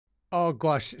Oh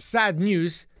gosh, sad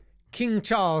news. King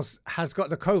Charles has got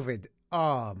the COVID.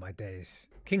 Oh my days.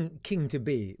 King to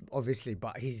be, obviously,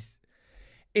 but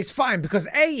it's fine because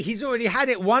A, he's already had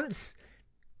it once.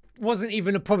 Wasn't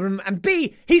even a problem. And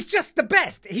B, he's just the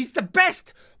best. He's the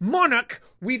best monarch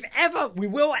we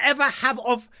will ever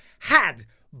have had.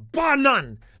 Bar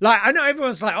none. Like, I know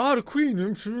everyone's like, oh, the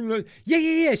Queen.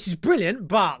 Yeah, she's brilliant,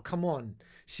 but come on.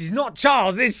 She's not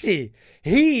Charles, is she?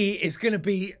 He is going to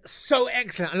be so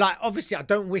excellent. Like, obviously, I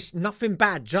don't wish nothing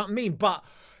bad, do you know what I mean? But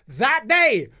that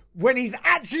day, when he's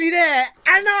actually there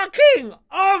and our king,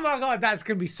 oh my God, that's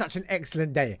going to be such an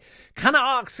excellent day. Can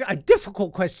I ask a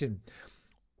difficult question?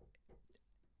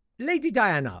 Lady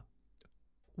Diana,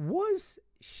 was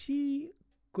she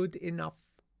good enough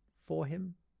for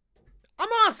him? I'm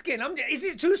asking. Is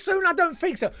it too soon? I don't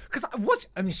think so. Because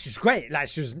I mean, she's great. Like,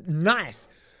 she was nice.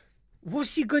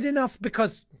 Was she good enough?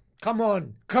 Because, come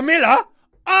on, Camilla.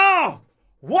 Oh,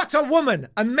 what a woman.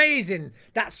 Amazing.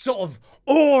 That sort of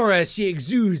aura she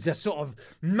exudes, a sort of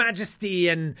majesty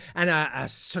and a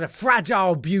sort of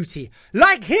fragile beauty.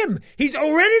 Like him, he's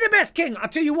already the best king. I'll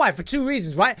tell you why, for two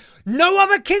reasons, right? No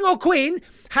other king or queen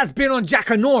has been on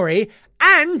Jackanory,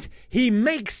 and he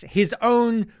makes his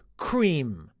own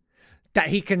cream that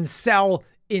he can sell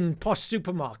in posh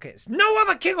supermarkets. No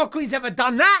other king or queen's ever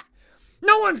done that.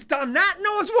 No one's done that.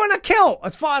 No one's won a kill.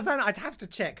 As far as I know, I'd have to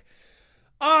check.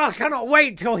 Oh, I cannot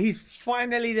wait till he's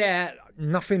finally there.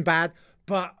 Nothing bad.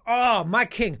 But, oh, my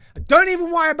king. Don't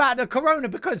even worry about the corona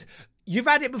because you've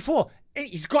had it before.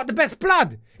 He's got the best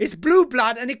blood. It's blue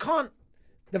blood and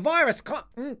the virus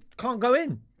can't go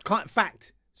in. Can't,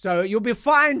 fact. So you'll be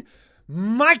fine.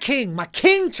 My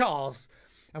King Charles.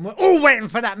 And we're all waiting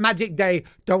for that magic day.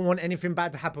 Don't want anything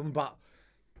bad to happen, but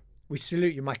we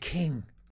salute you, my king.